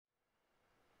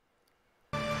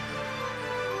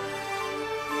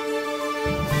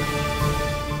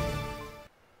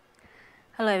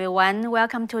everyone.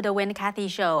 Welcome to the Win Kathy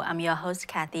Show. I'm your host,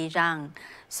 Kathy Zhang.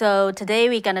 So today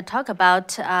we're going to talk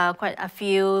about quite a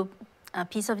few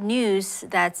piece of news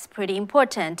that's pretty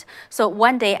important. So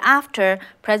one day after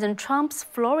President Trump's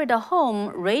Florida home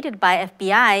raided by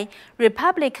FBI,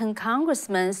 Republican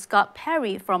Congressman Scott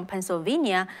Perry from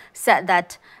Pennsylvania said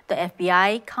that the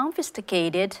FBI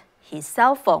confiscated his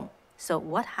cell phone. So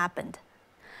what happened?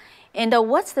 And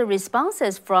what's the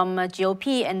responses from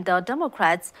GOP and the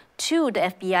Democrats to the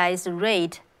FBI's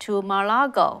raid to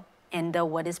Mar-a-Lago? And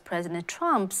what is President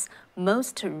Trump's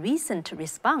most recent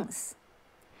response?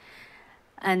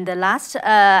 And the last,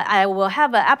 I will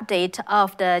have an update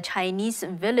of the Chinese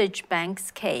Village Bank's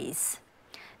case.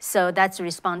 So that's a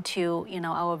response to,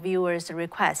 our viewers'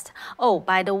 request. Oh,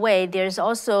 by the way, there's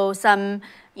also some,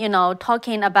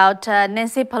 talking about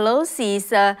Nancy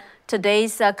Pelosi's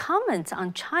today's comments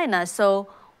on China. So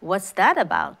what's that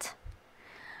about?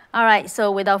 All right, so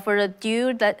without further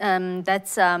ado,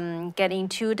 let's get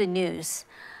into the news.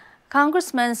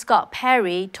 Congressman Scott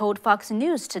Perry told Fox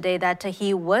News today that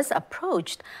he was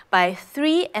approached by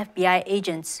 3 FBI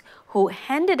agents who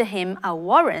handed him a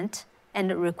warrant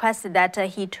and requested that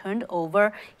he turn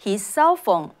over his cell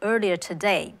phone earlier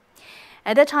today.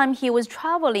 At the time, he was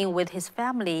traveling with his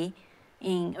family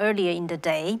earlier in the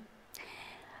day.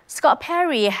 Scott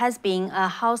Perry has been a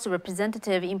House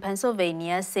representative in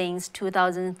Pennsylvania since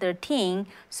 2013,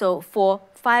 so for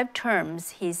 5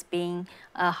 terms he's been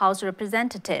a House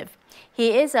representative.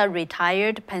 He is a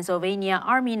retired Pennsylvania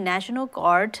Army National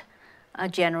Guard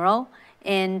general,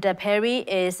 and Perry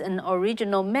is an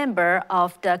original member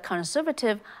of the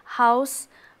conservative House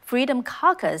Freedom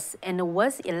Caucus and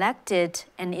was elected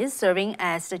and is serving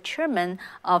as the chairman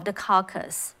of the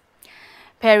caucus.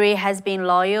 Perry has been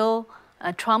loyal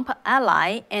a Trump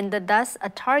ally and thus a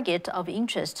target of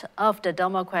interest of the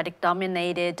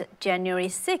Democratic-dominated January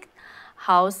 6th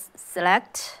House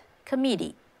Select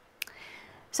Committee.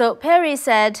 So Perry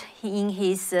said in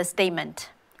his statement,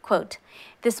 quote,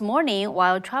 "This morning,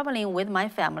 while traveling with my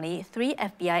family, 3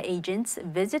 FBI agents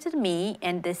visited me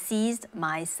and they seized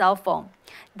my cell phone.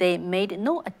 They made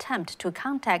no attempt to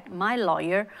contact my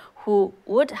lawyer, who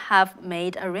would have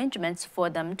made arrangements for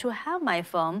them to have my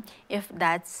phone if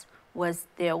that was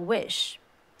their wish."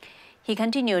 He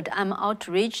continued, "I'm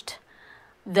outraged,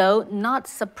 though not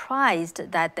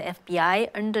surprised, that the FBI,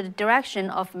 under the direction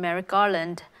of Merrick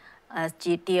Garland,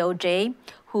 DOJ,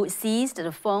 who seized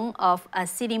the phone of a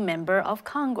sitting member of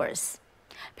Congress."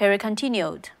 Perry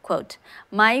continued, quote,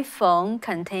 "My phone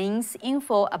contains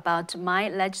info about my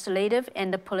legislative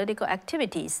and political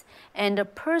activities and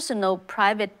personal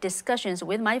private discussions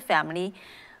with my family,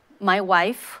 my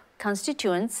wife,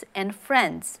 constituents, and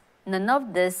friends. None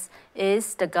of this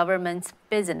is the government's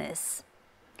business."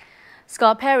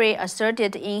 Scott Perry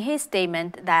asserted in his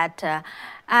statement that,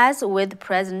 as with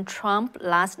President Trump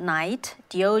last night,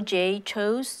 DOJ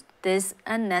chose this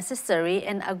unnecessary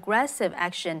and aggressive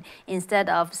action instead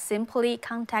of simply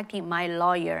contacting my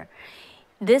lawyer.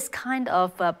 This kind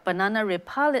of banana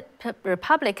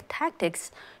republic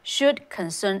tactics should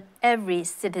concern every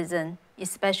citizen,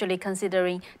 especially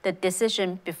considering the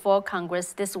decision before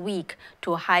Congress this week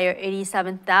to hire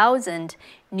 87,000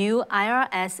 new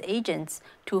IRS agents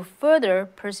to further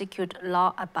persecute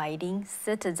law-abiding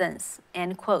citizens,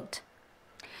 end quote.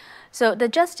 So the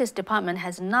Justice Department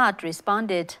has not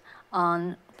responded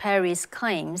on Perry's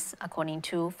claims, according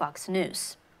to Fox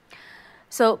News.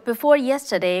 So before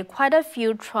yesterday, quite a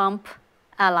few Trump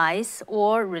allies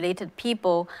or related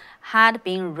people had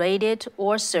been raided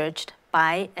or searched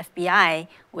by FBI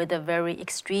with a very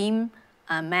extreme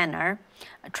manner.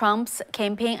 Trump's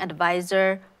campaign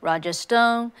advisor, Roger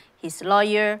Stone, his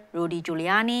lawyer, Rudy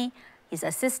Giuliani, his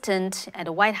assistant at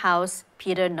the White House,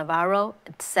 Peter Navarro,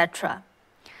 etc.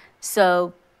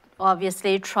 So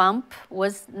obviously Trump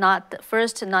was not the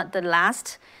first, not the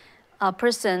last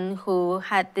person who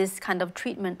had this kind of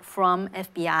treatment from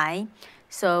FBI.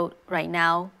 So right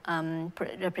now,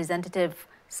 Representative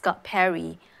Scott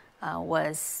Perry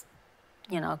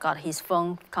got his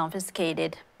phone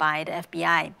confiscated by the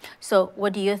FBI. So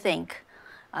what do you think?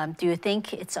 Do you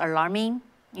think it's alarming?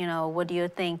 What do you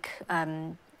think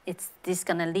this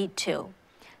gonna lead to?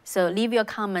 So leave your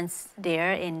comments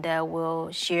there and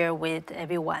we'll share with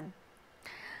everyone.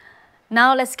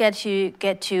 Now let's get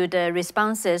to the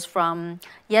responses from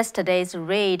yesterday's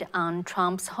raid on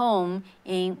Trump's home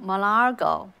in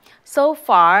Mar-a-Lago. So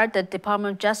far, the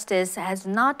Department of Justice has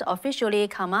not officially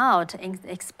come out and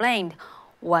explained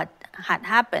what had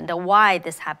happened or why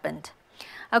this happened.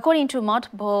 According to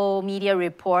multiple media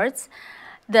reports,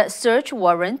 the search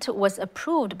warrant was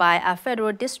approved by a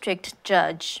federal district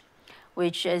judge,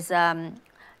 which is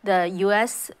the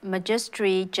U.S.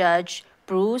 Magistrate Judge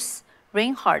Bruce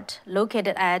Reinhardt,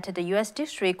 located at the U.S.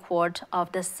 District Court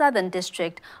of the Southern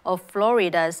District of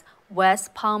Florida's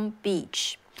West Palm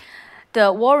Beach.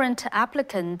 The warrant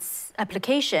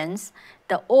applications,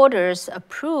 the orders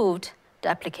approved the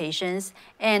applications,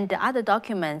 and the other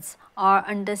documents are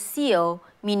under seal,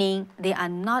 meaning they are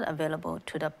not available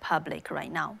to the public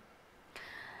right now.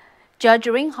 Judge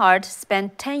Reinhardt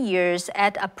spent 10 years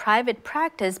at a private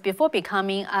practice before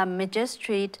becoming a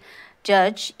magistrate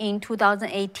judge in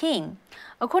 2018.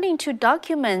 According to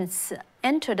documents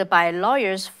entered by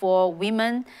lawyers for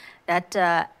women that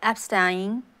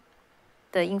Epstein,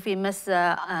 the infamous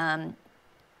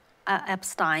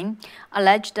Epstein,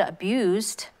 alleged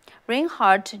abused,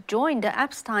 Reinhardt joined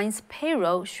Epstein's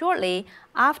payroll shortly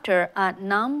after a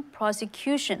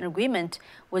non-prosecution agreement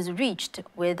was reached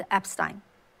with Epstein.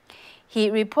 He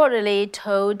reportedly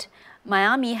told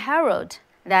Miami Herald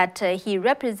that he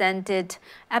represented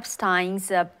Epstein's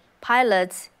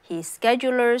pilots, his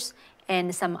schedulers,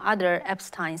 and some other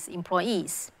Epstein's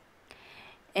employees.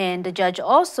 And the judge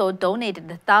also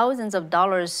donated thousands of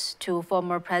dollars to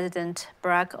former President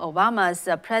Barack Obama's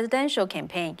presidential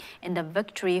campaign and the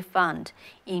Victory Fund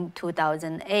in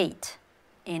 2008.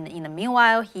 In the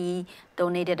meanwhile, he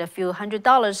donated a few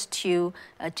 $100s to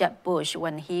Jeb Bush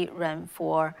when he ran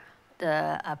for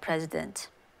the president.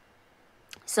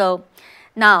 So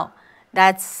now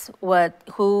that's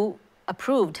who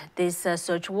approved this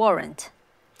search warrant.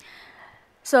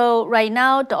 So right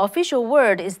now, the official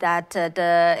word is that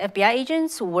the FBI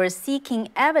agents were seeking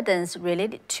evidence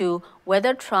related to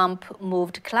whether Trump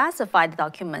moved classified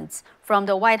documents from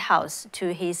the White House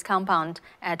to his compound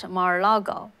at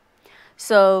Mar-a-Lago.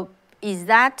 So is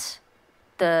that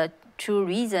the true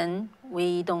reason?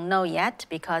 We don't know yet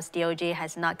because DOJ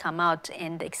has not come out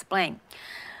and explained.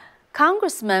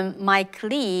 Congressman Mike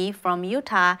Lee from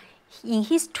Utah, in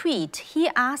his tweet, he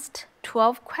asked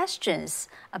 12 questions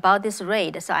about this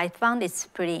raid, so I found it's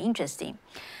pretty interesting.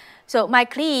 So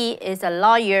Mike Lee is a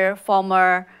lawyer,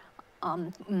 former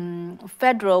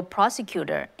federal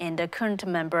prosecutor, and a current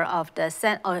member of the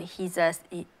Senate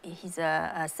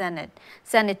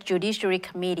Judiciary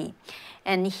Committee.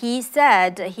 And he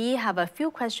said he have a few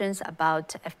questions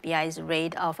about FBI's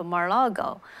raid of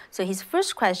Mar-a-Lago. So his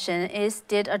first question is,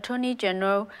 did Attorney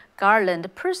General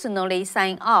Garland personally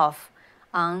sign off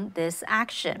on this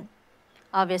action?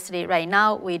 Obviously, right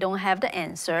now, we don't have the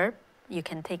answer. You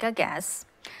can take a guess.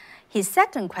 His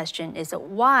second question is,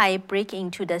 why break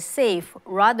into the safe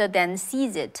rather than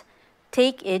seize it,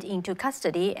 take it into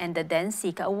custody, and then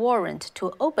seek a warrant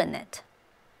to open it?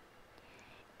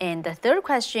 And the third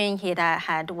question he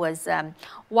had was,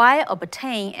 why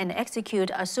obtain and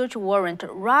execute a search warrant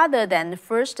rather than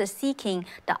first seeking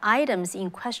the items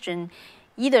in question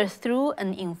either through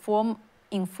an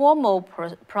informal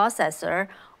processor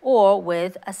or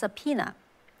with a subpoena?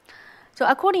 So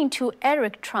according to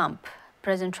Eric Trump,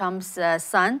 President Trump's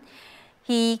son,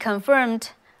 he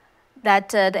confirmed that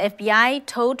the FBI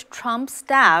told Trump's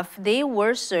staff they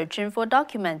were searching for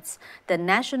documents the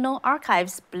National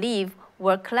Archives believe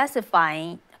were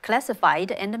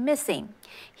classified and missing.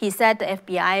 He said the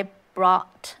FBI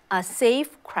brought a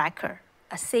safe cracker.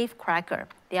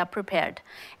 They are prepared,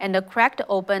 and cracked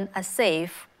open a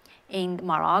safe in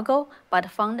Mar-a-Lago, but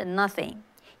found nothing.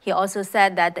 He also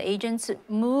said that the agents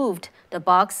moved the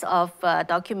box of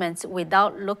documents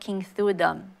without looking through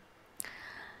them.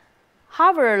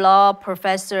 Harvard Law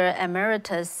Professor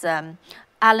Emeritus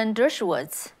Alan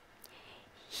Dershowitz,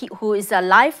 who is a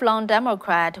lifelong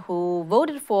Democrat who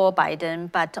voted for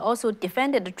Biden but also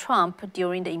defended Trump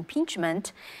during the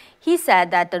impeachment, he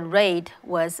said that the raid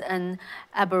was an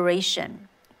aberration,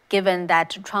 given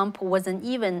that Trump wasn't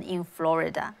even in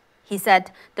Florida. He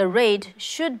said the raid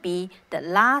should be the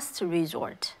last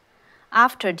resort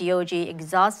after DOJ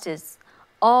exhausts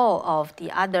all of the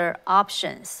other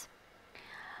options.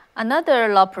 Another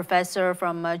law professor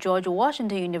from George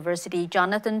Washington University,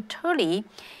 Jonathan Turley,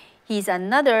 he's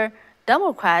another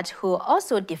Democrat who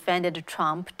also defended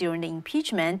Trump during the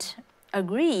impeachment,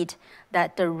 agreed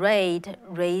that the raid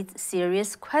raised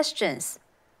serious questions.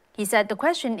 He said the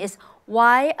question is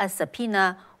why a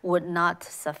subpoena would not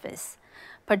suffice,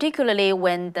 particularly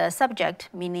when the subject,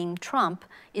 meaning Trump,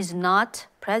 is not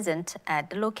present at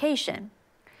the location.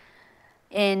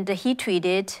 And he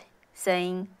tweeted,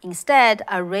 saying, instead,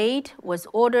 a raid was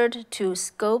ordered to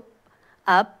scope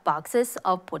up boxes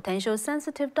of potential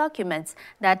sensitive documents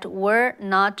that were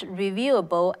not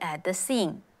reviewable at the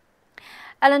scene.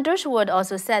 Alan Dershowitz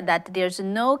also said that there's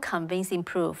no convincing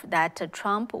proof that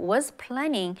Trump was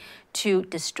planning to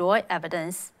destroy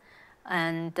evidence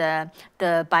And the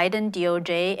Biden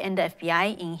DOJ and the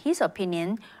FBI, in his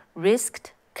opinion,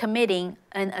 risked committing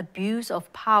an abuse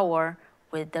of power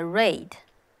with the raid.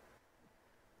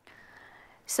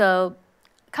 So,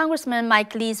 Congressman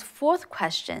Mike Lee's fourth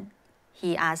question,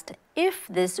 he asked, if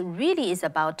this really is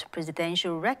about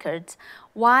presidential records,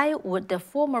 why would the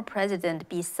former president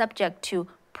be subject to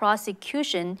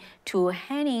prosecution to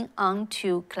hanging on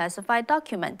to classified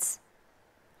documents?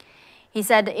 He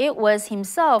said it was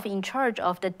himself in charge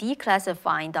of the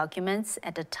declassifying documents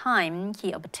at the time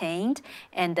he obtained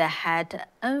and had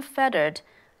unfettered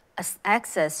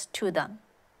access to them.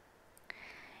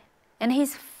 And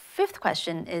his fifth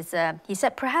question is, he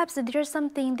said, perhaps there's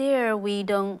something there we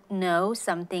don't know,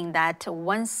 something that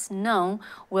once known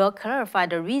will clarify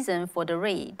the reason for the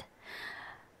raid.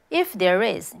 If there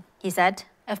is, he said,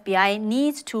 FBI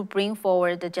needs to bring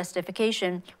forward the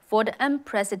justification for the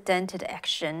unprecedented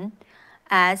action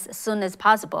as soon as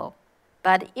possible.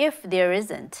 But if there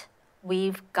isn't,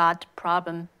 we've got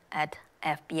problem at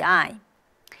FBI.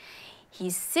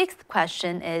 His sixth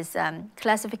question is,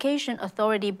 classification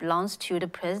authority belongs to the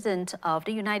President of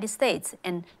the United States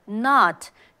and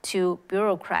not to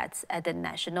bureaucrats at the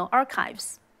National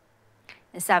Archives.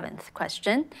 The seventh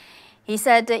question, he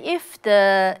said, if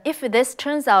this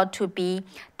turns out to be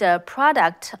the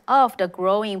product of the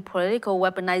growing political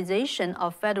weaponization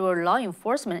of federal law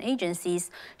enforcement agencies,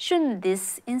 shouldn't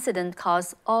this incident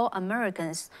cause all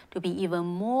Americans to be even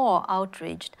more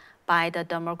outraged by the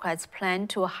Democrats' plan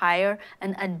to hire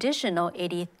an additional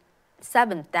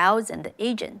 87,000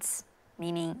 agents,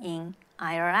 meaning in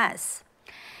IRS?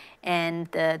 And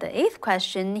the eighth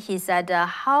question, he said,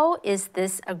 how is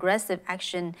this aggressive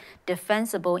action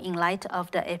defensible in light of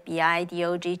the FBI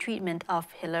DOJ treatment of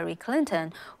Hillary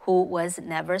Clinton, who was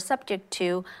never subject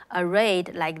to a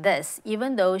raid like this,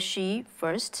 even though she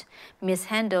first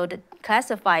mishandled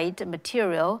classified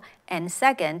material and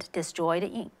second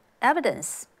destroyed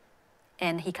evidence?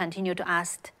 And he continued to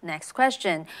ask next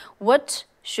question, what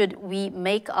should we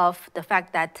make of the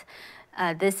fact that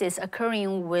this is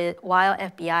occurring while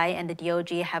FBI and the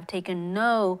DOJ have taken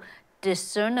no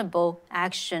discernible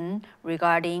action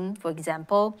regarding, for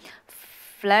example,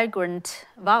 flagrant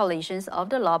violations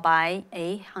of the law by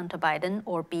A, Hunter Biden,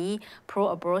 or B,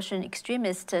 pro-abortion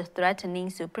extremists threatening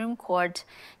Supreme Court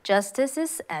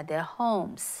justices at their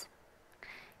homes?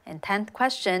 And 10th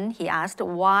question, he asked,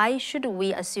 why should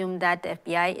we assume that the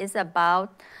FBI is above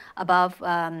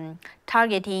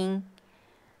targeting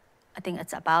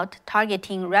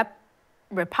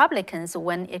Republicans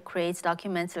when it creates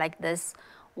documents like this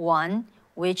one,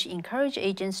 which encourage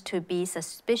agents to be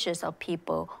suspicious of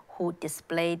people who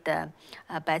display the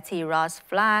Betsy Ross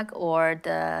flag or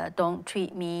the "Don't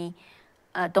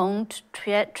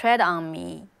tread on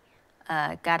me"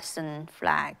 Gadsden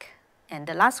flag. And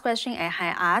the last question I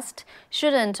asked,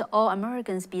 shouldn't all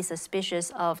Americans be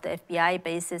suspicious of the FBI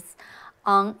basis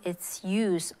on its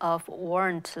use of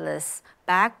warrantless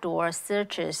backdoor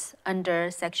searches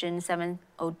under Section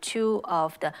 702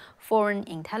 of the Foreign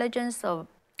Intelligence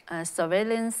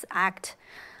Surveillance Act,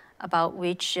 about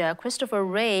which Christopher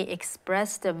Wray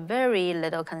expressed very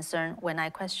little concern when I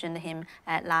questioned him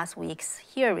at last week's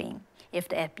hearing. If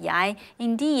the FBI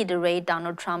indeed raided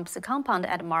Donald Trump's compound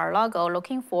at Mar-a-Lago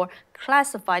looking for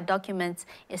classified documents,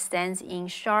 it stands in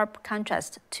sharp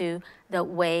contrast to the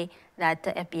way that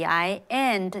the FBI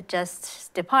and Justice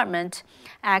Department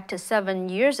acted 7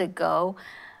 years ago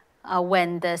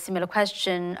when the similar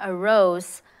question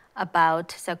arose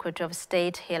about Secretary of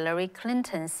State Hillary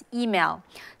Clinton's email.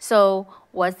 So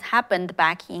what happened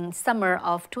back in summer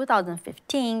of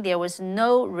 2015, there was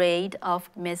no raid of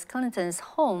Ms. Clinton's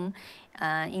home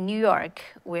in New York,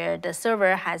 where the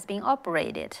server has been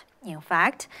operated. In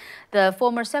fact, the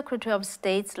former Secretary of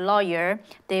State's lawyer,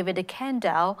 David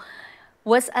Kendall,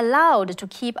 was allowed to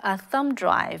keep a thumb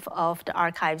drive of the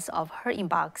archives of her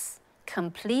inbox,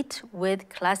 complete with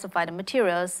classified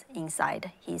materials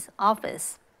inside his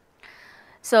office.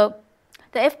 So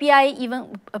the FBI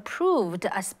even approved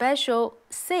a special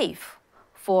safe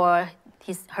for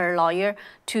her lawyer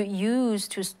to use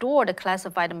to store the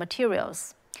classified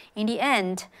materials. In the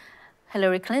end,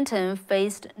 Hillary Clinton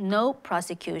faced no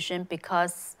prosecution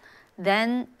because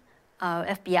then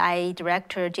FBI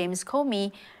Director James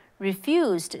Comey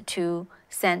refused to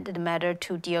send the matter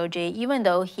to DOJ, even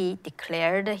though he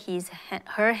declared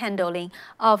her handling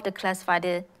of the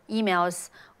classified emails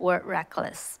were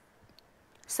reckless.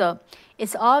 So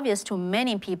it's obvious to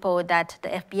many people that the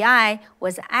FBI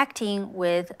was acting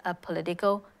with a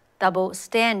political double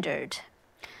standard.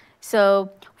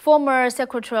 So former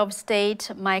Secretary of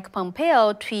State Mike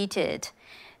Pompeo tweeted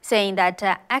saying that,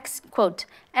 quote,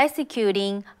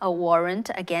 executing a warrant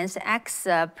against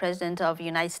ex-president of the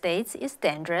United States is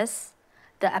dangerous.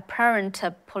 The apparent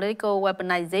political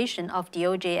weaponization of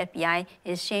DOJ FBI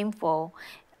is shameful.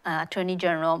 Attorney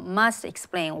General must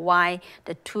explain why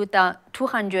the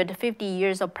 250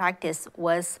 years of practice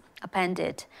was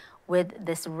appended with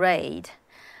this raid.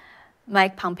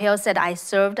 Mike Pompeo said, I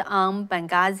served on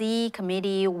Benghazi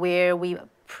committee where we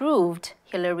proved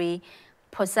Hillary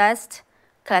possessed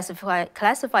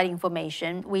classified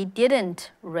information. We didn't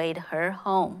raid her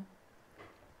home.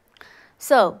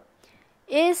 So,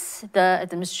 is the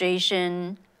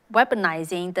administration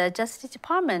weaponizing the Justice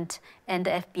Department and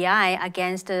the FBI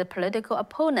against the political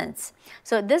opponents?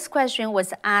 So this question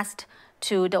was asked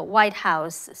to the White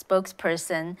House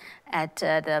spokesperson at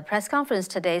the press conference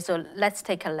today. So let's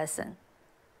take a listen.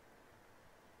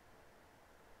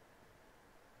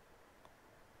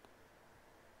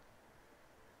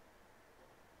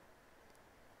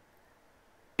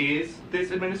 Is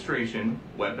this administration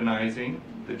weaponizing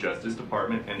the Justice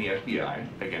Department and the FBI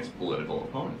against political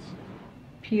opponents?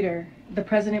 Peter, the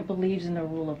president believes in the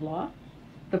rule of law.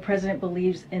 The president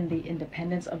believes in the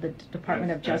independence of the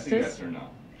Department of Justice. That's a yes or no?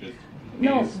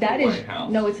 No, that is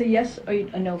no. It's a yes or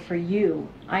a no for you.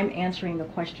 I'm answering the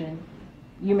question.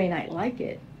 You may not like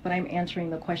it, but I'm answering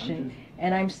the question,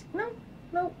 and I'm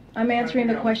answering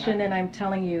the question, and I'm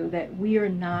telling you that we are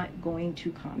not going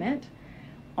to comment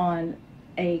on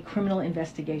a criminal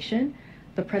investigation.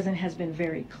 The president has been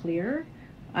very clear.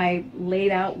 I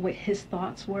laid out what his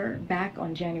thoughts were back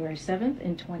on January 7th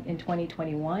in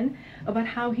 2021 about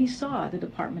how he saw the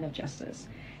Department of Justice.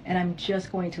 And I'm just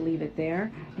going to leave it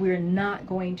there. We're not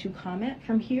going to comment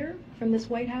from here, from this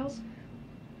White House,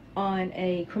 on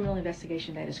a criminal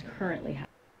investigation that is currently happening.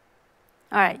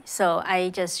 All right, so I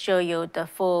just show you the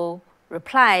full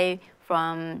reply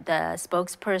from the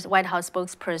White House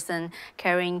spokesperson,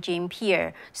 Karine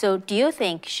Jean-Pierre. So do you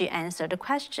think she answered the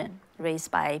question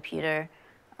raised by Peter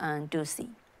Doocy?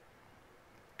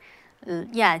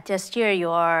 Yeah, just share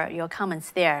your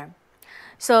comments there.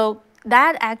 So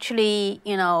that actually,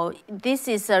 this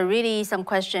is really some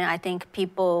question I think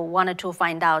people wanted to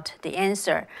find out the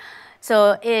answer.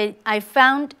 So I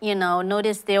found,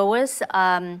 notice there was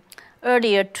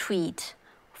earlier tweet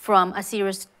from a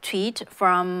serious tweet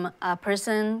from a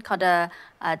person called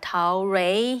Tao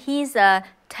Ray. He's a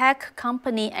tech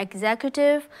company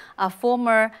executive, a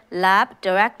former lab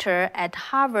director at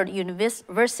Harvard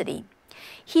University.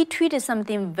 He tweeted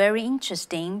something very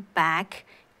interesting back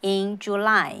in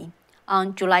July,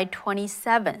 on July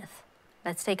 27th.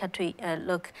 Let's take a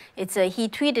look. He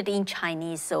tweeted in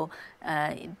Chinese, so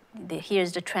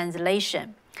here's the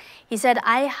translation. He said,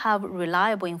 I have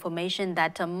reliable information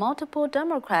that multiple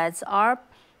Democrats are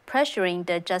pressuring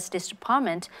the Justice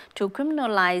Department to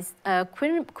criminally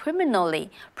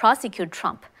prosecute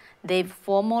Trump. They've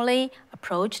formally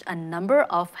approached a number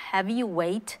of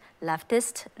heavyweight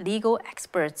leftist legal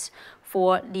experts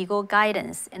for legal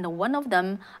guidance. And one of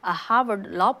them, a Harvard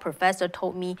law professor,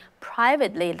 told me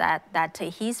privately that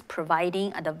he's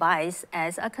providing advice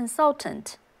as a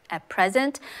consultant. At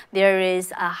present, there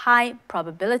is a high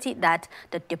probability that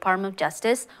the Department of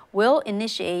Justice will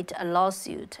initiate a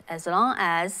lawsuit. As long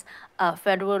as a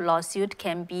federal lawsuit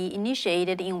can be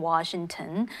initiated in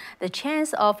Washington, the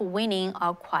chance of winning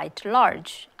are quite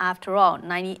large. After all,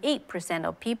 98%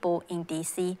 of people in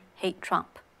D.C. hate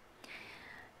Trump.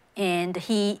 And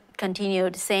he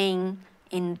continued saying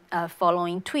in a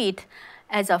following tweet,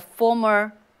 as a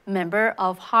former member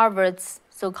of Harvard's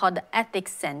so-called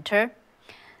Ethics Center,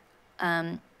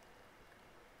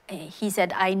 he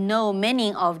said, I know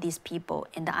many of these people,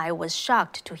 and I was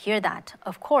shocked to hear that.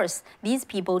 Of course, these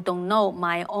people don't know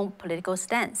my own political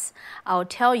stance. I'll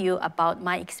tell you about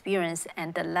my experience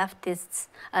and the left's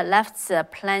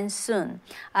plan soon.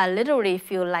 I literally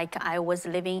feel like I was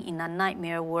living in a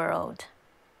nightmare world.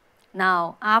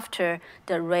 Now, after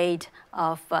the raid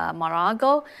of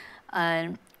Mar-a-Lago,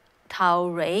 Tao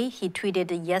Ray, he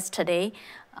tweeted yesterday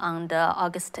on the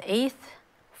August 8th,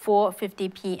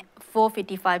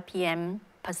 4:55 p.m.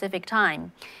 Pacific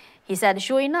time. He said,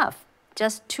 sure enough,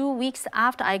 just 2 weeks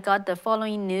after I got the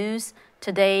following news,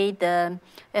 today the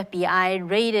FBI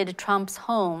raided Trump's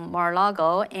home,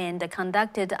 Mar-a-Lago, and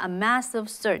conducted a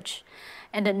massive search.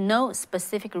 And no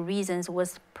specific reasons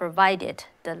was provided.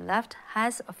 The left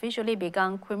has officially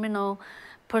begun criminal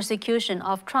persecution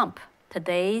of Trump.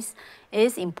 Today's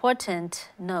is important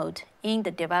note in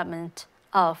the development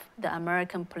of the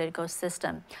American political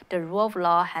system. The rule of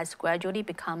law has gradually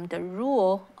become the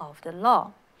rule of the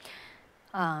law,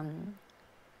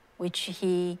 which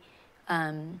he,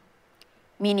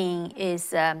 meaning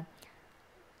is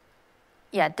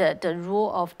the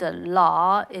rule of the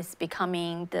law is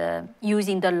becoming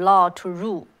using the law to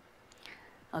rule.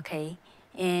 Okay,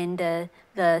 and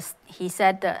he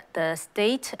said the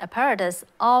state apparatus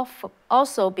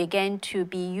also began to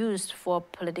be used for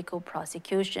political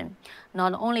prosecution.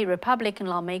 Not only Republican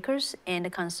lawmakers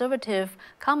and conservative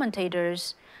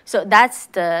commentators. So that's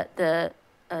the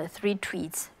 3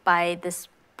 tweets by this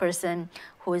person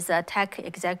who is a tech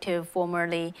executive,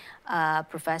 formerly a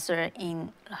professor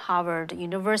in Harvard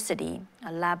University,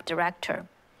 a lab director.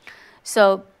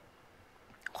 So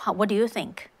what do you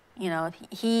think?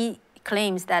 He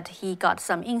claims that he got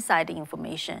some inside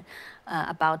information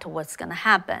about what's going to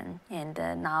happen. And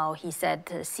now he said,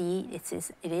 see,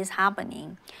 it is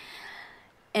happening.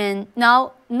 And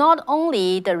now, not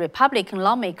only the Republican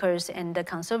lawmakers and the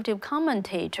conservative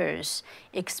commentators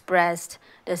expressed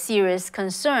the serious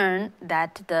concern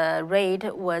that the raid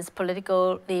was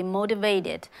politically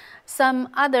motivated.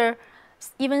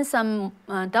 Even some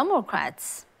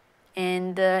Democrats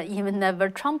and even never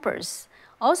Trumpers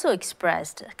also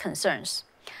expressed concerns.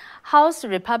 House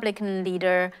Republican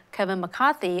leader Kevin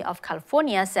McCarthy of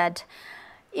California said,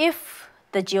 if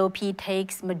the GOP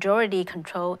takes majority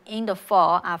control in the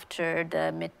fall after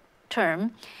the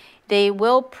midterm, they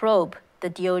will probe the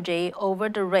DOJ over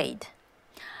the raid.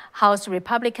 House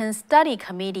Republican Study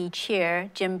Committee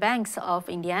Chair Jim Banks of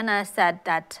Indiana said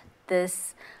that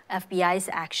this FBI's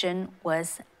action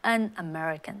was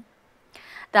un-American.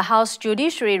 The House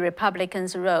Judiciary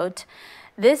Republicans wrote,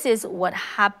 this is what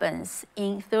happens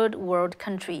in third world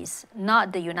countries,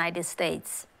 not the United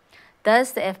States.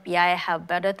 Does the FBI have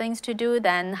better things to do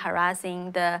than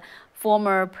harassing the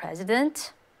former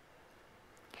president?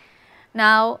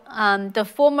 Now, the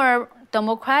former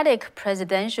Democratic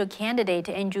presidential candidate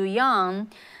Andrew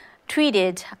Yang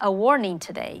tweeted a warning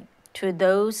today to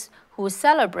those who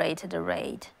celebrate the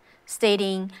raid,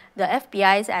 stating the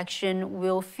FBI's action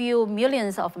will fuel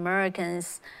millions of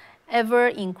Americans'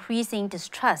 ever-increasing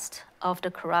distrust of the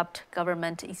corrupt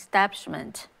government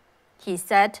establishment. He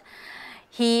said,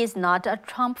 he is not a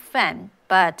Trump fan,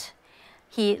 but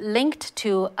he linked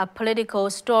to a political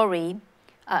story,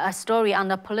 a story on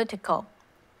the Political,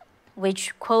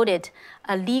 which quoted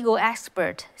a legal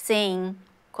expert saying,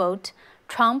 quote,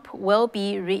 Trump will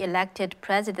be re-elected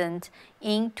president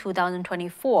in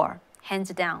 2024, hands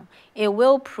down. It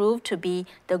will prove to be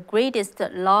the greatest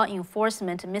law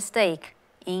enforcement mistake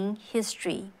in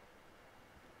history.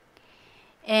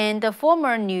 And the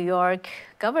former New York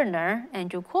governor,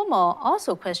 Andrew Cuomo,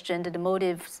 also questioned the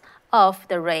motives of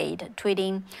the raid,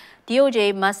 tweeting,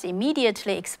 DOJ must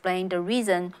immediately explain the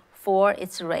reason for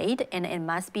its raid, and it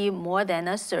must be more than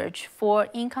a search for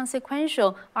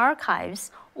inconsequential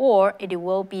archives, or it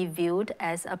will be viewed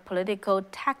as a political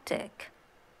tactic.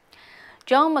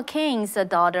 John McCain's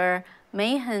daughter,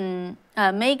 Meghan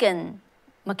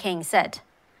McCain, said,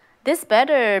 this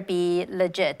better be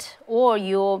legit, or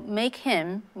you'll make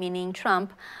him, meaning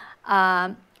Trump,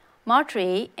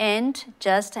 martyr and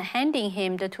just handing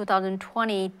him the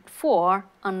 2024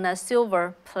 on a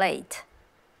silver plate.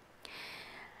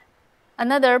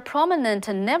 Another prominent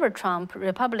never-Trump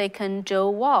Republican,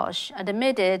 Joe Walsh,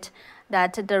 admitted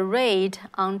that the raid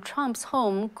on Trump's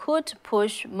home could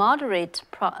push moderate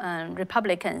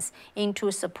Republicans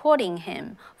into supporting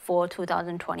him for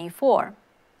 2024.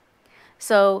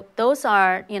 So those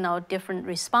are, different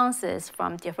responses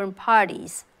from different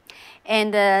parties.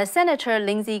 And Senator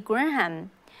Lindsey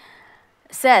Graham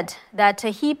said that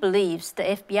he believes the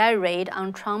FBI raid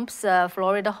on Trump's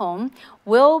Florida home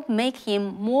will make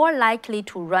him more likely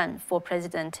to run for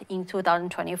president in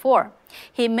 2024.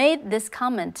 He made this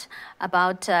comment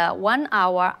about 1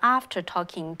 hour after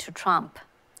talking to Trump.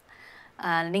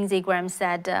 Lindsey Graham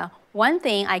said, one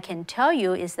thing I can tell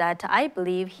you is that I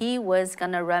believe he was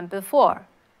going to run before.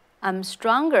 I'm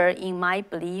stronger in my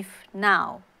belief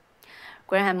now.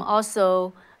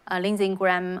 Lindsey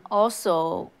Graham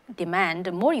also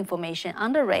demanded more information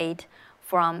on the raid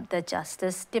from the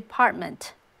Justice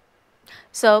Department.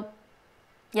 So,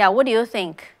 what do you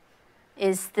think?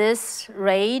 Is this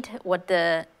raid, what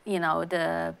the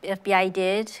FBI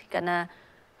did, gonna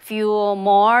fuel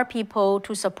more people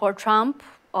to support Trump,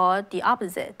 or the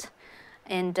opposite?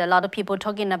 And a lot of people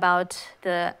talking about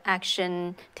the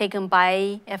action taken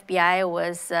by FBI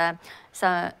was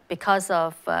because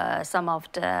of some of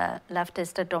the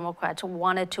leftist Democrats who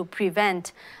wanted to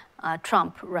prevent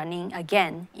Trump running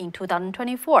again in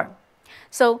 2024.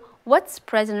 So what's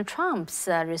President Trump's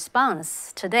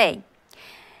response today?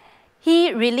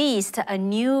 He released a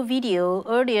new video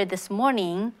earlier this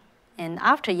morning and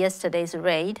after yesterday's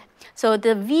raid. So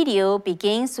the video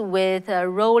begins with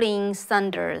rolling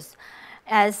thunders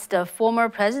as the former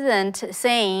president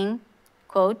saying,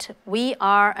 quote, "We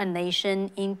are a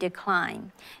nation in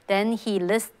decline." Then he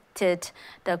listed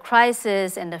the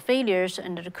crisis and the failures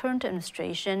under the current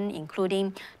administration,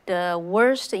 including the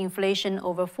worst inflation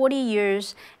over 40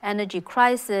 years, energy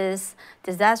crisis,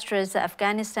 disastrous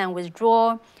Afghanistan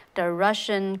withdrawal, the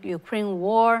Russian-Ukraine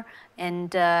war,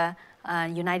 and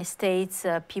United States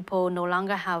people no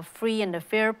longer have free and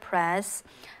fair press.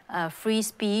 Free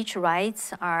speech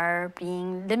rights are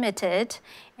being limited,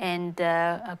 and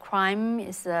crime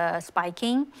is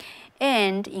spiking,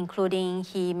 and including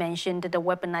he mentioned the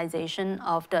weaponization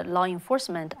of the law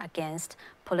enforcement against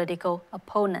political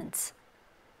opponents.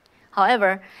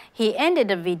 However, he ended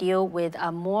the video with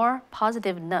a more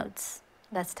positive notes.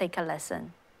 Let's take a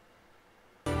listen.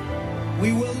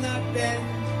 We will not bend,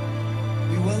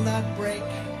 we will not break,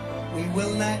 we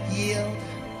will not yield,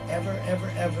 ever, ever,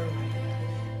 ever.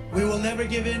 We will never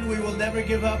give in, we will never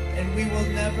give up, and we will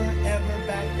never, ever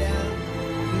back down.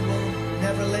 We will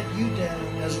never let you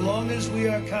down, as long as we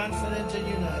are confident and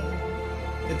united.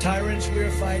 The tyrants we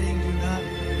are fighting do not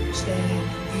stand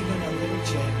even a little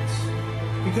chance.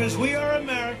 Because we are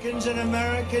Americans, and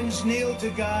Americans kneel to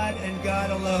God and God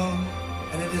alone.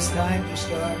 And it is time to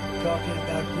start talking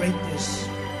about greatness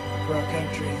for our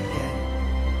country again.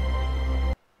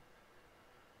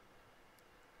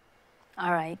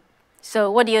 All right.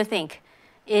 So what do you think?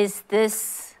 Is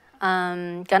this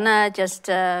gonna just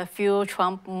fuel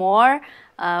Trump more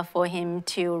for him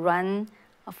to run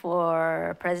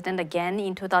for president again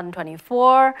in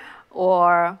 2024,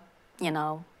 or,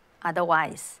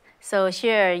 otherwise? So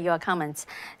share your comments.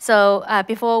 So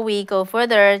before we go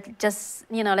further, just,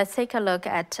 let's take a look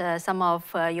at some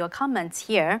of your comments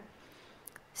here.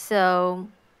 So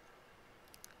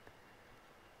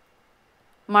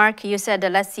Mark, you said,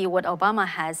 let's see what Obama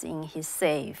has in his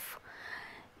safe.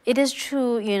 It is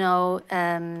true, without,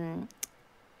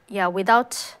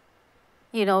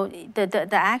 the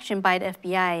action by the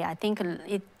FBI, I think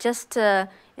it just,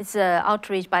 it's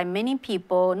outrage by many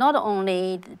people, not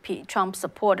only Trump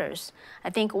supporters. I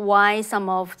think why some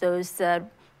of those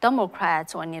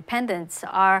Democrats or independents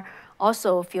are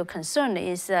also feel concerned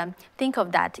is, think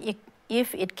of that.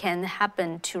 If it can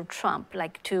happen to Trump,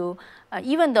 like to,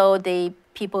 even though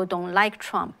people don't like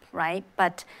Trump, right?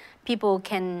 But people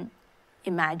can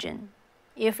imagine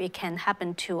if it can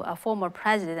happen to a former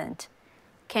president,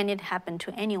 can it happen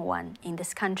to anyone in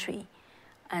this country?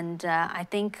 And I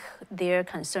think their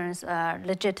concerns are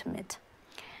legitimate.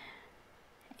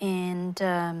 And,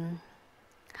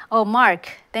 oh, Mark,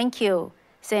 thank you,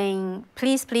 saying,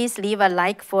 please leave a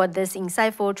like for this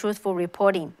insightful, truthful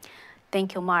reporting.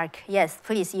 Thank you, Mark. Yes,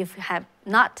 please, if you have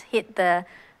not hit the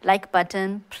like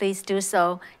button, please do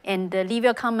so. And leave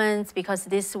your comments, because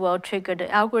this will trigger the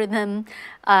algorithm.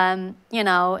 And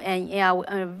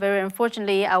very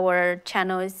unfortunately, our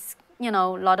channel is, a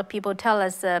lot of people tell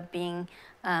us being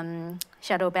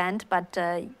shadow banned, but,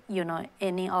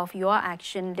 any of your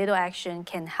action, little action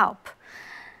can help.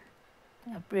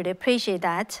 I really appreciate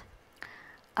that.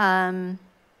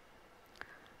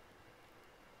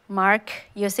 Mark,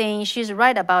 you're saying she's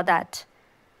right about that.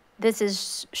 This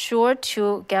is sure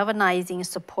to galvanizing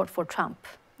support for Trump.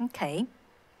 Okay.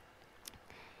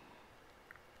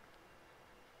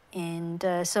 And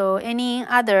so any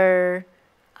other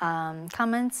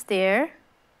comments there?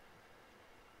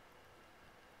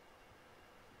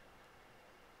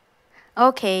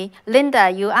 Okay, Linda,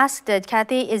 you asked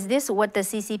Kathy, is this what the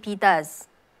CCP does?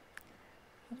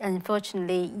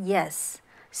 Unfortunately, yes.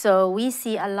 So we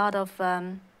see a lot of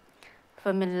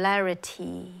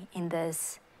familiarity in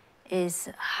this, is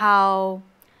how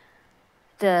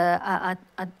the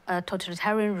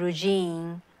totalitarian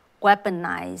regime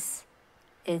weaponize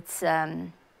its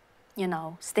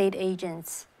state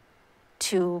agents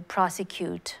to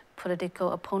prosecute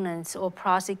political opponents or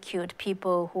prosecute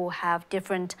people who have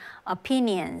different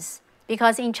opinions.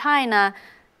 Because in China,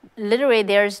 literally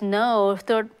there's no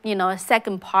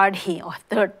second party or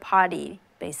third party,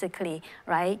 basically,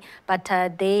 right? But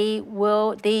they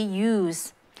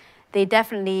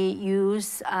definitely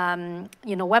use,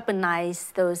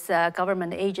 weaponize those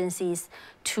government agencies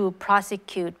to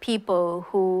prosecute people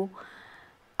who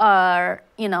are,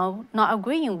 not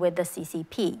agreeing with the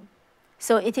CCP.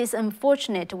 So it is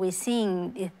unfortunate we're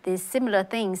seeing these similar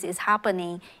things is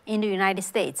happening in the United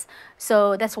States.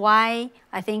 So that's why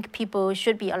I think people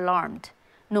should be alarmed,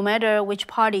 no matter which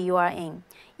party you are in.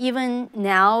 Even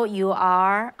now you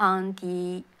are on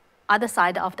the other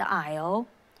side of the aisle.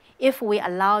 If we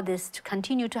allow this to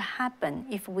continue to happen,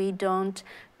 if we don't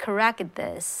correct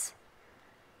this,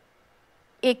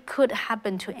 it could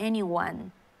happen to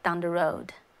anyone down the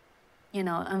road.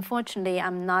 Unfortunately,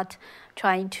 I'm not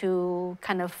trying to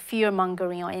kind of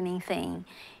fear-mongering or anything.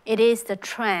 It is the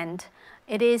trend.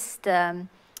 It is the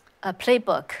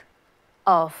playbook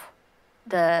of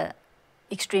the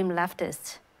extreme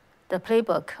leftists, the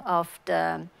playbook of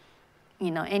the,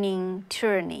 any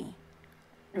tyranny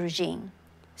regime.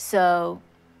 So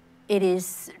it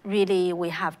is really, we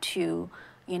have to,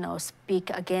 speak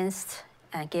against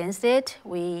it.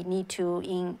 We need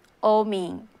to,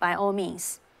 by all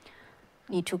means,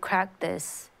 need to crack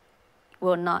this.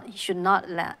 Should not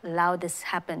allow this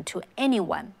happen to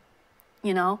anyone,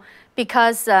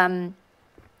 because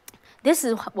this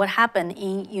is what happened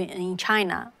in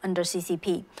China under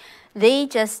CCP. They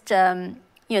just,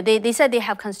 they said they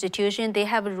have constitution, they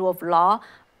have a rule of law.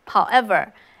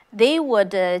 However, they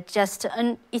would the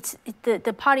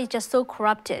party is just so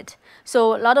corrupted.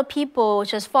 So a lot of people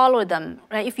just follow them,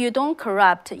 right? If you don't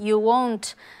corrupt, you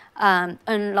won't earn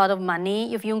a lot of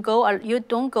money. If you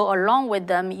don't go along with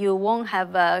them, you won't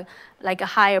have a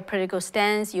higher political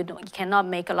stance. You cannot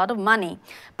make a lot of money.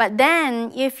 But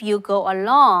then if you go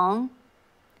along,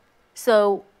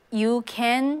 so you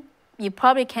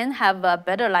probably can have a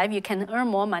better life. You can earn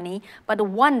more money. But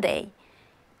one day,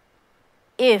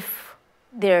 if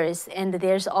there's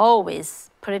always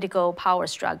political power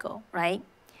struggle, right?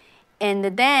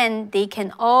 And then they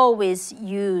can always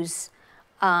use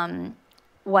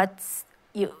what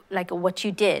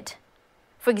you did.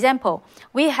 For example,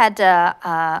 we had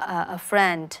a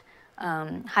friend,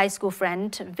 high school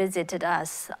friend, visited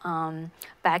us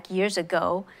back years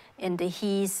ago, and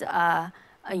he's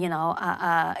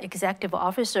executive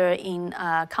officer in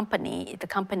a company. The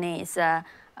company is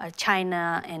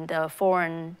China and a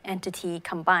foreign entity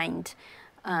combined.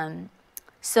 And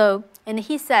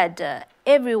he said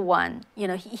everyone,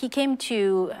 he came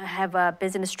to have a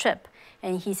business trip,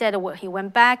 and he said he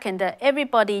went back and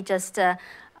everybody just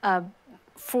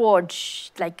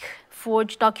forged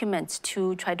documents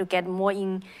to try to get more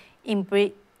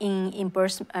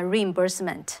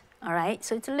reimbursement. All right,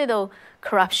 so it's a little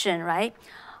corruption, right?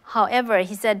 However,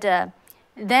 he said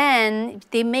then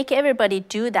they make everybody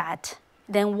do that.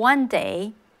 Then one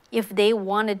day, if they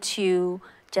wanted to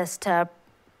just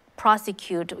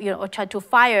prosecute, or try to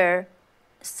fire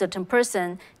a certain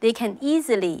person, they can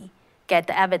easily get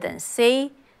the evidence.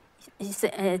 Say,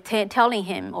 telling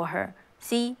him or her,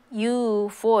 see, you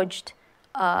forged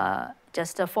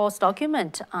just a false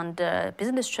document on the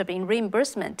business trip in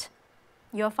reimbursement.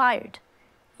 You're fired.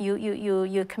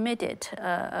 You committed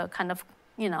a kind of,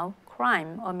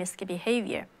 crime or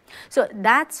misbehavior. So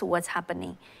that's what's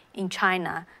happening in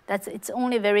China. It's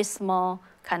only a very small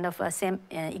kind of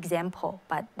example,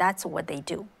 but that's what they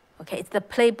do. Okay, it's the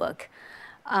playbook.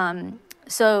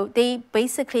 So they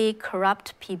basically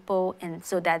corrupt people, and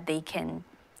so that they can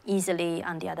easily,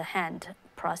 on the other hand,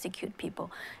 prosecute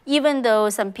people. Even though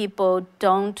some people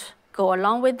don't go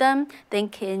along with them, they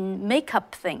can make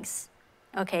up things.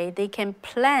 Okay, they can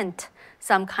plant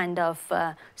some kind of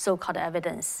so-called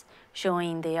evidence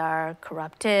showing they are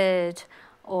corrupted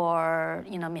or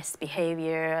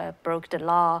misbehavior, broke the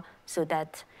law, so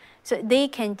they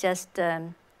can just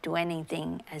do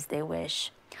anything as they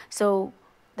wish. So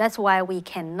that's why we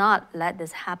cannot let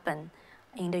this happen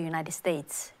in the United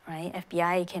States, right?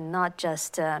 FBI cannot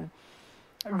just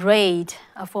raid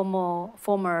a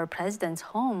former president's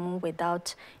home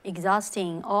without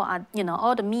exhausting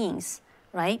all the means,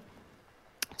 right?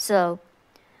 So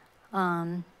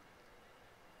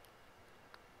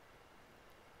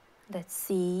let's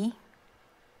see.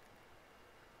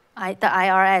 The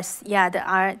IRS,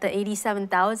 the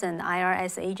 87,000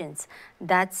 IRS agents.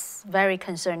 That's very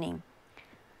concerning.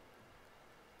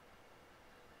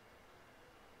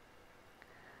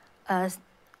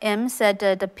 M said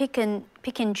the pick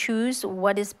and choose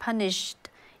what is punished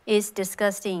is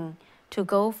disgusting. To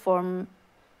go from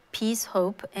peace,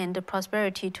 hope, and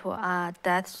prosperity to a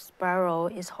death spiral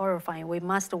is horrifying. We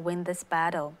must win this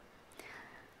battle.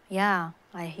 Yeah,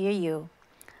 I hear you.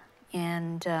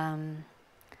 And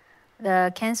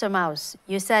the Cancer Mouse,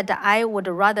 you said I would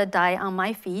rather die on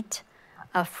my feet,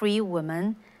 a free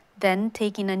woman, than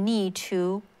taking a knee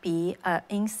to be an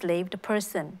enslaved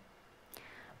person.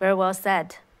 Very well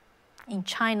said. In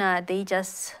China, the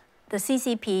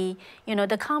CCP,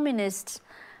 the communists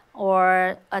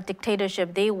or a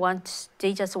dictatorship, they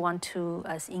just want to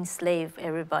enslave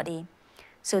everybody,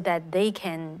 so that they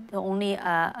can, only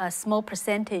a small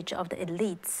percentage of the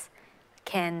elites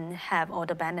can have all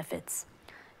the benefits.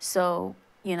 So,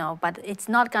 but it's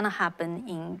not gonna happen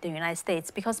in the United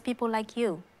States because people like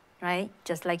you, right?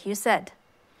 Just like you said.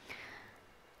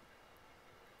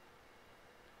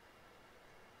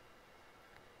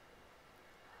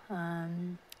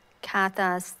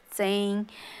 Katha saying,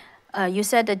 you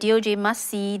said the DOJ must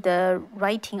see the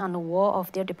writing on the wall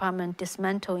of their department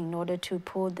dismantled in order to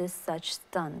pull this such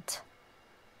stunt.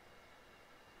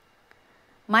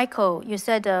 Michael, you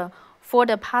said for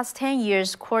the past 10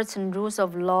 years, courts and rules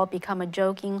of law become a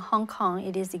joke in Hong Kong.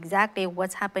 It is exactly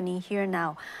what's happening here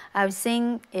now. I've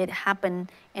seen it happen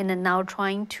and now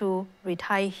trying to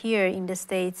retire here in the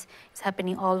States. It's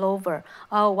happening all over.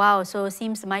 Oh, wow. So it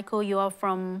seems, Michael, you are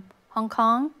from Hong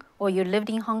Kong, or you lived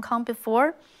in Hong Kong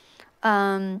before?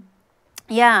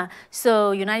 Yeah,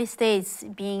 so United States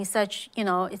being such,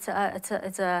 it's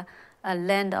a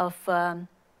land of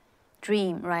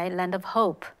dream, right? Land of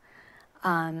hope.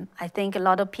 I think a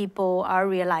lot of people are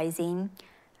realizing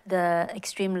the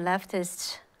extreme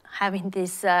leftists having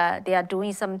this, they are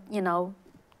doing some,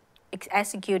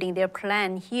 executing their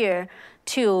plan here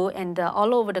too, and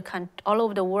all over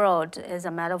the world, as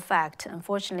a matter of fact,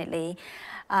 unfortunately.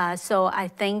 So I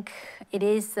think it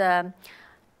is, the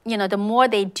more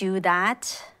they do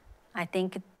that, I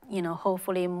think,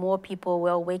 hopefully more people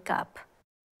will wake up,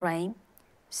 right?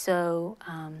 So,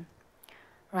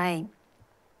 right.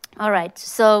 All right,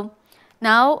 so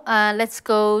now let's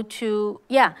go to,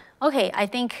 okay, I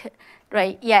think,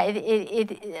 right,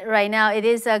 right now it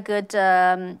is a good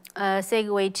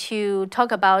segue to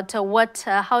talk about what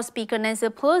House Speaker Nancy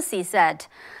Pelosi said.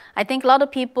 I think a lot of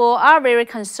people are very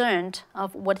concerned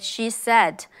of what she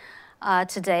said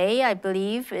today, I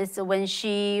believe, is when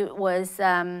she was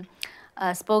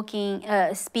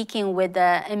speaking with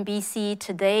the NBC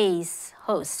Today's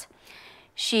host.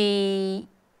 She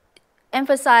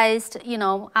emphasized,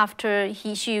 after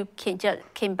she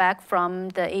came back from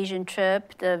the Asian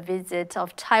trip, the visit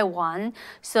of Taiwan.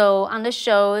 So on the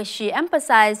show, she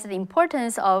emphasized the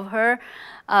importance of her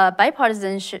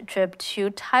bipartisan trip to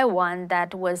Taiwan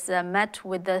that was met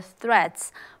with the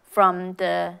threats from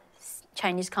the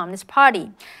Chinese Communist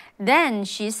Party. Then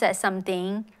she said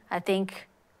something, I think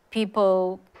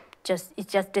it's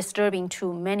just disturbing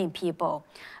to many people.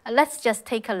 Let's just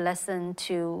take a listen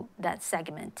to that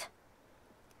segment.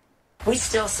 We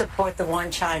still support the one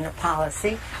China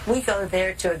policy. We go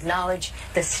there to acknowledge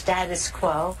the status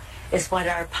quo is what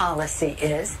our policy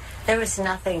is. There was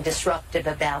nothing disruptive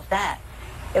about that.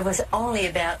 It was only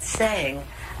about saying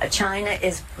China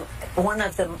is one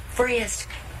of the freest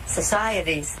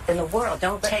societies in the world.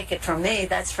 Don't take it from me.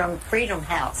 That's from Freedom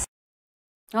House.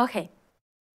 Okay.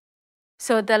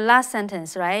 So the last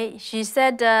sentence, right? She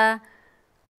said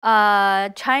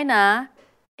China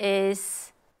is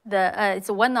it's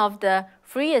one of the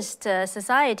freest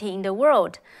society in the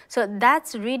world. So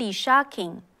that's really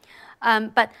shocking.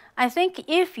 But I think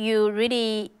if you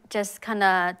really just kind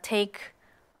of take,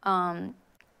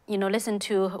 listen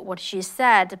to what she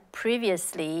said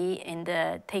previously in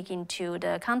taking to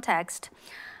the context,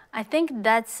 I think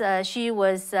that's she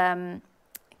was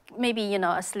maybe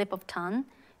a slip of tongue.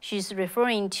 She's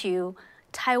referring to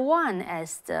Taiwan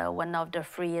as one of the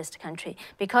freest country,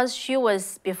 because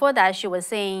before that she was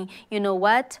saying,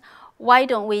 what, why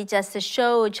don't we just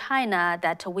show China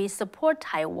that we support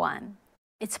Taiwan?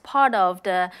 It's part of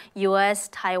the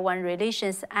U.S.-Taiwan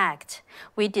Relations Act.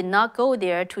 We did not go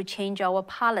there to change our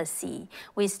policy.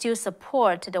 We still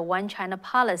support the one China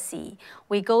policy.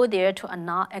 We go there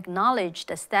to acknowledge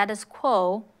the status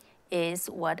quo is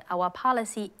what our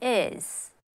policy is.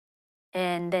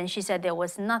 And then she said there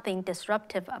was nothing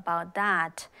disruptive about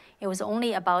that. It was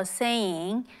only about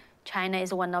saying China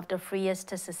is one of the freest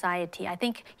society. I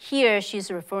think here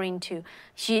she's referring to,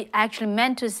 she actually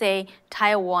meant to say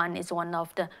Taiwan is one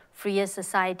of the freest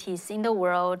societies in the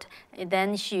world. And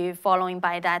then she following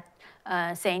by that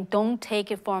saying, don't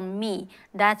take it from me.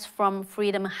 That's from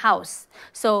Freedom House.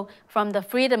 So from the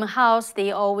Freedom House,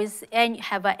 they always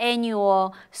have an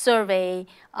annual survey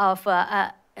of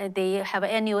they have an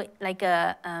annual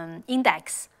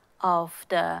index of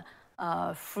the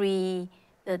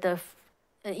the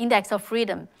index of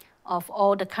freedom of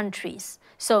all the countries.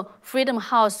 So Freedom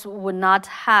House would not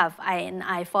have, and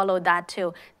I follow that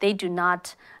too. They do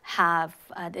not have,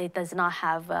 it does not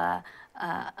have a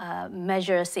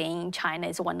measure saying China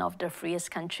is one of the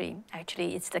freest country.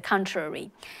 Actually, it's the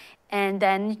contrary. And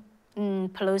then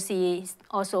Pelosi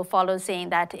also follows saying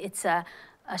that it's a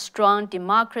strong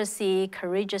democracy,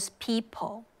 courageous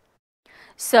people.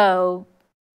 So,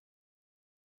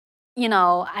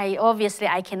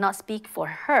 I cannot speak for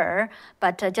her,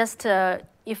 but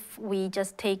if we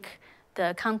just take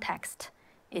the context,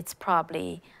 it's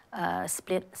probably a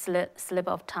slip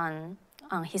of tongue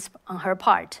on her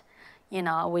part. We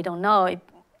don't know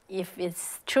if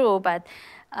it's true, but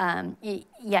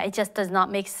it just does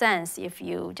not make sense if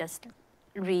you just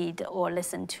read or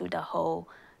listen to the whole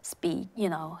speak,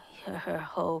 her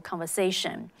whole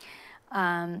conversation.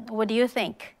 What do you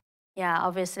think? Yeah,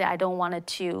 obviously I don't want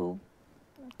to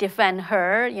defend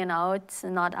her, it's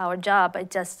not our job,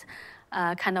 it's just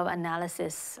kind of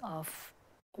analysis of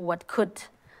what could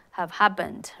have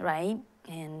happened, right?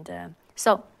 And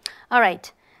so, all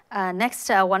right. Next,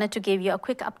 I wanted to give you a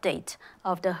quick update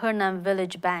of the Henan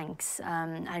Village banks.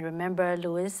 I remember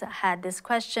Louis had this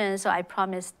question, so I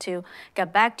promised to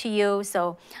get back to you.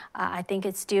 So I think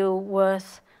it's still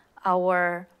worth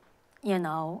our,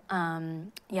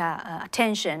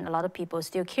 attention. A lot of people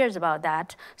still cares about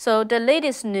that. So the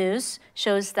latest news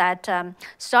shows that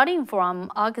starting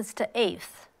from August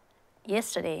 8th,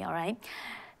 yesterday, all right,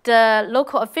 the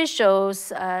local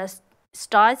officials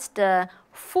starts the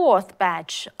fourth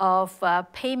batch of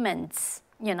payments.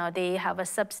 They have a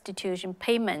substitution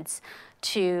payments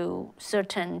to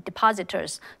certain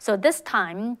depositors. So this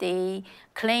time they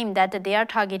claim that they are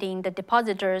targeting the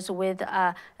depositors with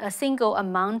a single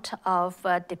amount of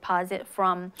deposit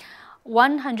from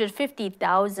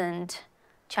 150,000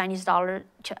 Chinese dollar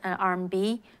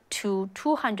RMB to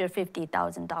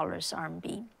 250,000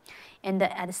 RMB. And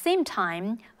at the same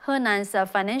time, Henan's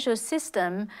financial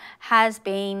system has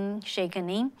been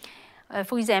shaken.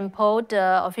 For example,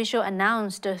 the official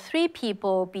announced 3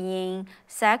 people being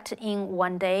sacked in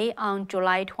one day on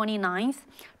July 29th.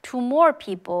 2 more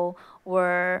people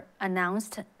were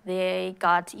announced. They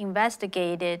got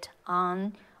investigated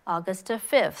on August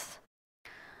 5th.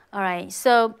 All right,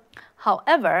 so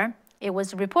however, it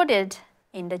was reported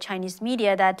in the Chinese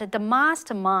media that the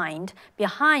mastermind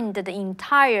behind the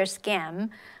entire scam,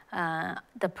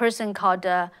 the person called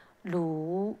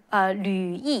Lu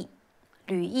Yi,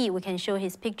 we can show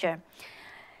his picture.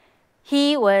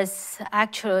 He was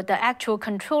the actual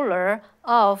controller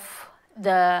of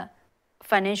the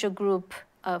financial group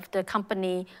of the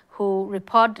company who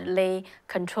reportedly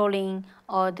controlling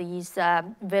all these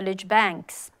village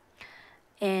banks.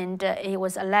 And it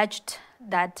was alleged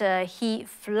that he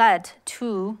fled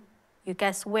to, you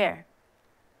guess where?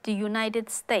 The United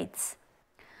States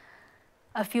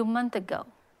a few months ago.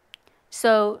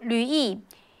 So Lu Yi,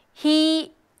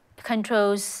 he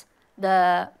controls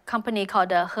the company called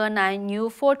the Henan New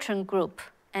Fortune Group.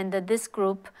 And this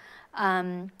group,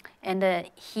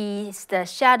 he's the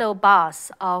shadow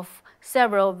boss of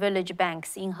several village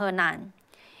banks in Henan.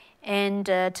 And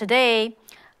today,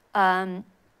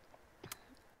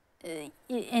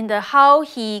 in the how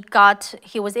he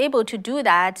was able to do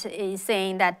that is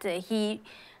saying that he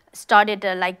started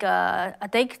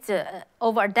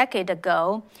over a decade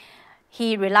ago.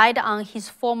 He relied on his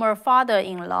former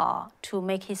father-in-law to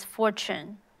make his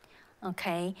fortune.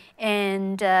 Okay,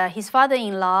 and his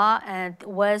father-in-law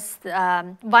was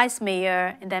vice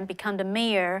mayor and then become the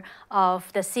mayor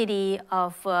of the city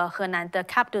of Henan, the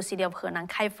capital city of Henan,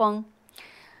 Kaifeng.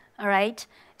 All right.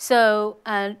 So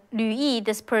Lu Yi,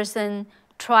 this person,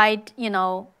 tried, in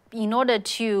order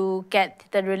to get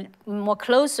more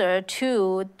closer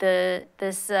to the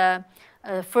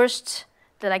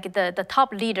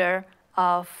top leader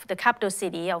of the capital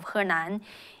city of Henan,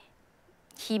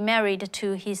 he married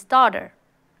to his daughter.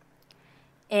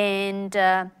 And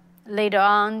later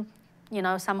on,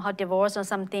 somehow divorced or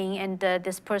something, and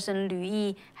this person, Lu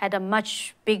Yi, had a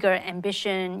much bigger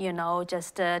ambition,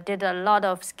 just did a lot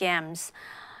of scams.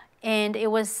 And it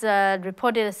was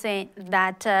reported saying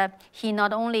that he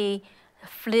not only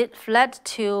fled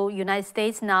to United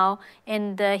States now,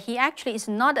 and he actually is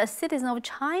not a citizen of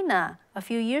China. A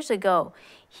few years ago,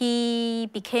 he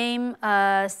became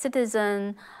a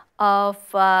citizen of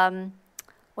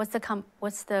what's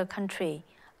the country?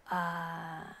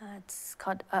 It's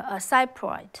called a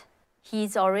Cypriot.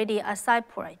 He's already a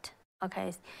Cypriot.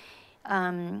 Okay,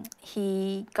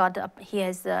 he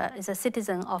is a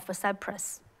citizen of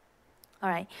Cyprus. All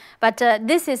right, but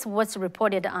this is what's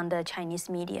reported on the Chinese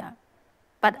media.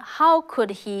 But how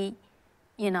could he,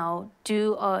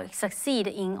 do or succeed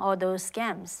in all those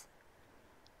scams?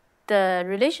 The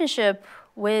relationship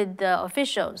with the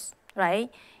officials, right,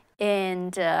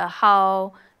 and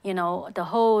how the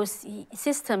whole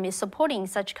system is supporting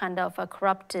such kind of a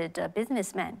corrupted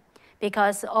businessman,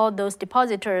 because all those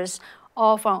depositors,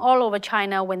 all from all over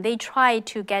China, when they try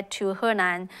to get to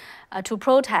Henan to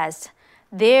protest,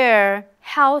 their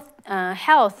health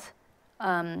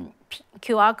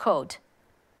QR code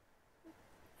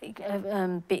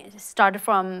started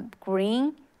from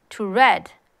green to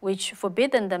red, which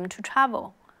forbidden them to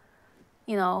travel.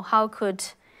 How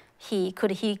could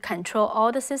he control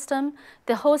all the system?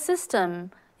 The whole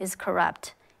system is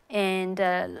corrupt, and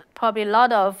probably a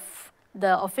lot of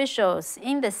the officials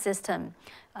in the system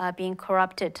being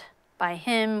corrupted by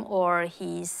him or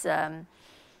his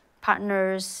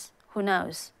partners, who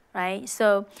knows, right?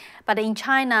 So, but in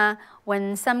China,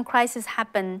 when some crisis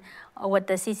happen, what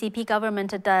the CCP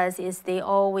government does is they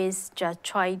always just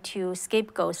try to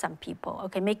scapegoat some people,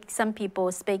 okay, make some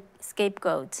people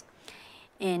scapegoats,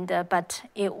 and but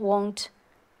it won't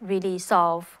really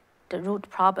solve the root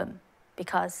problem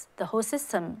because the whole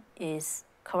system is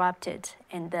corrupted,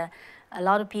 and a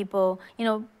lot of people, you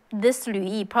know, this Liu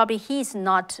Yi, probably he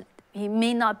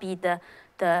may not be the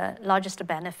largest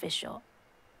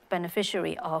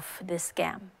beneficiary of this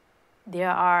scam.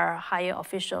 There are higher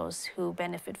officials who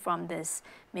benefit from this,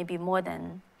 maybe more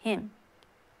than him.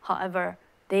 However,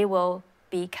 they will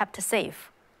be kept safe,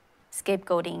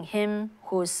 scapegoating him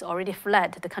who's already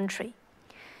fled the country.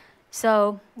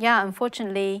 So yeah,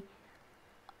 unfortunately,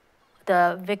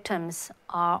 the victims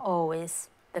are always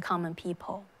the common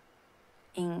people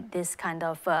in this kind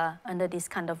of under this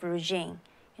kind of regime,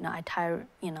 you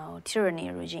know, tyranny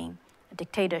regime, a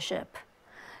dictatorship.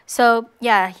 So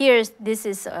yeah, this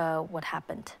is what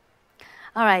happened.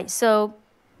 All right, so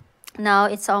now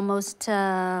it's almost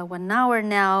 1 hour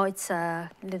now. It's a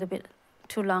little bit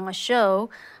too long a show,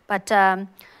 but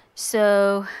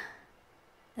so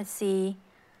let's see.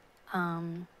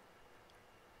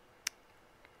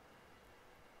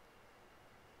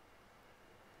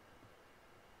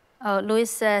 Oh, Louis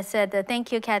said,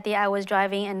 thank you, Kathy. I was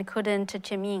driving and couldn't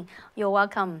chime in. You're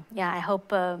welcome. Yeah, I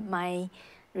hope my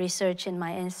research and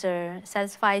my answer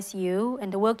satisfies you,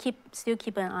 and we'll still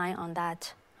keep an eye on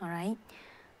that. All right.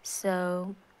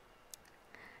 So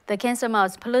the cancer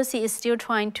mouse, Pelosi is still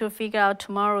trying to figure out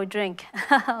tomorrow drink.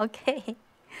 Okay.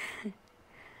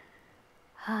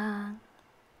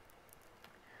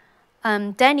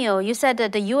 Daniel, you said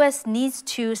that the U.S. needs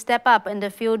to step up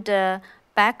and fill the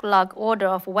backlog order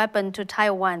of weapons to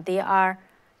Taiwan. They are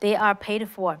paid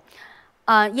for.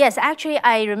 Yes, actually,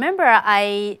 I remember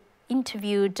I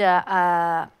interviewed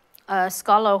a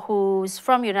scholar who's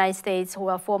from the United States, who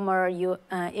a former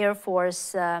Air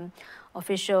Force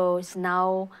official, is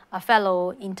now a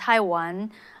fellow in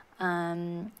Taiwan,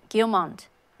 Gilmont,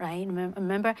 right?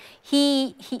 Remember,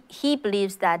 he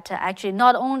believes that actually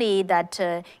not only that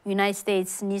United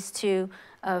States needs to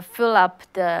fill up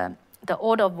the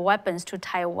order of weapons to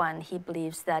Taiwan, he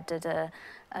believes that the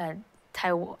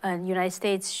United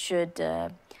States should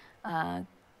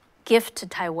give to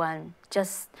Taiwan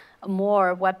just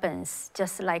more weapons,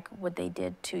 just like what they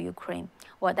did to Ukraine.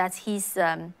 Well, that's his,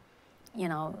 you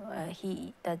know,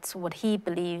 that's what he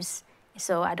believes.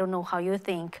 So I don't know how you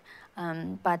think,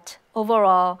 but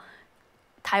overall,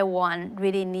 Taiwan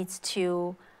really needs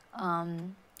to,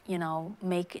 you know,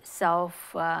 make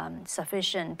itself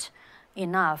sufficient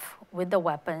enough with the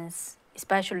weapons,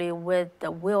 especially with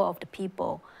the will of the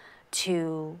people,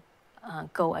 to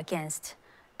go against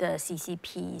the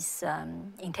CCP's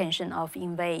intention of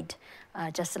invade.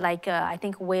 Just like I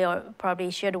think Will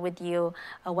probably shared with you,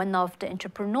 one of the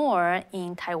entrepreneur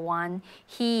in Taiwan,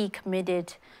 he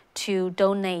committed to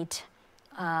donate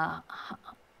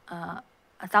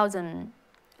 1,000,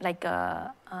 like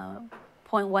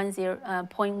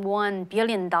 $0.1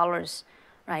 billion,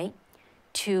 right,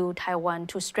 to Taiwan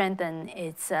to strengthen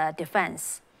its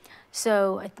defense.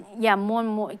 So yeah, more and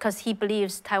more, because he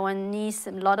believes Taiwanese,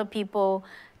 a lot of people,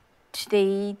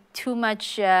 they too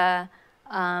much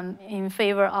in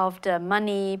favor of the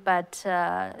money, but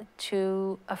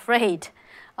too afraid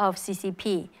of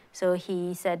CCP. So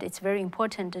he said it's very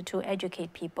important to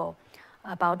educate people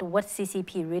about what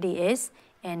CCP really is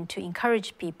and to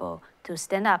encourage people to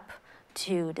stand up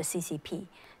to the CCP.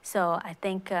 So I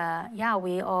think, yeah,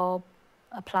 we all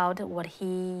applaud what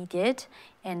he did,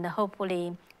 and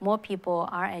hopefully more people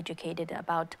are educated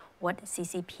about what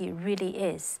CCP really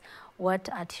is, what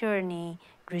a tyranny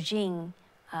regime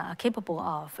are capable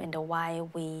of, and why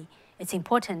it's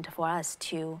important for us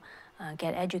to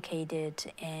get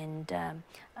educated and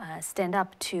stand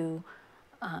up to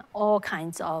all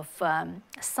kinds of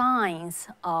signs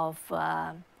of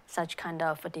such kind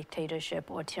of a dictatorship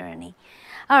or tyranny.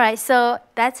 All right, so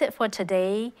that's it for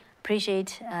today.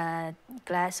 Appreciate,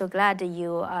 so glad that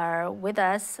you are with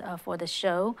us for the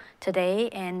show today,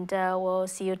 and we'll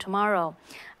see you tomorrow.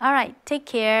 All right, take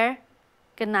care.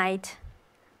 Good night.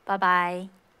 Bye-bye.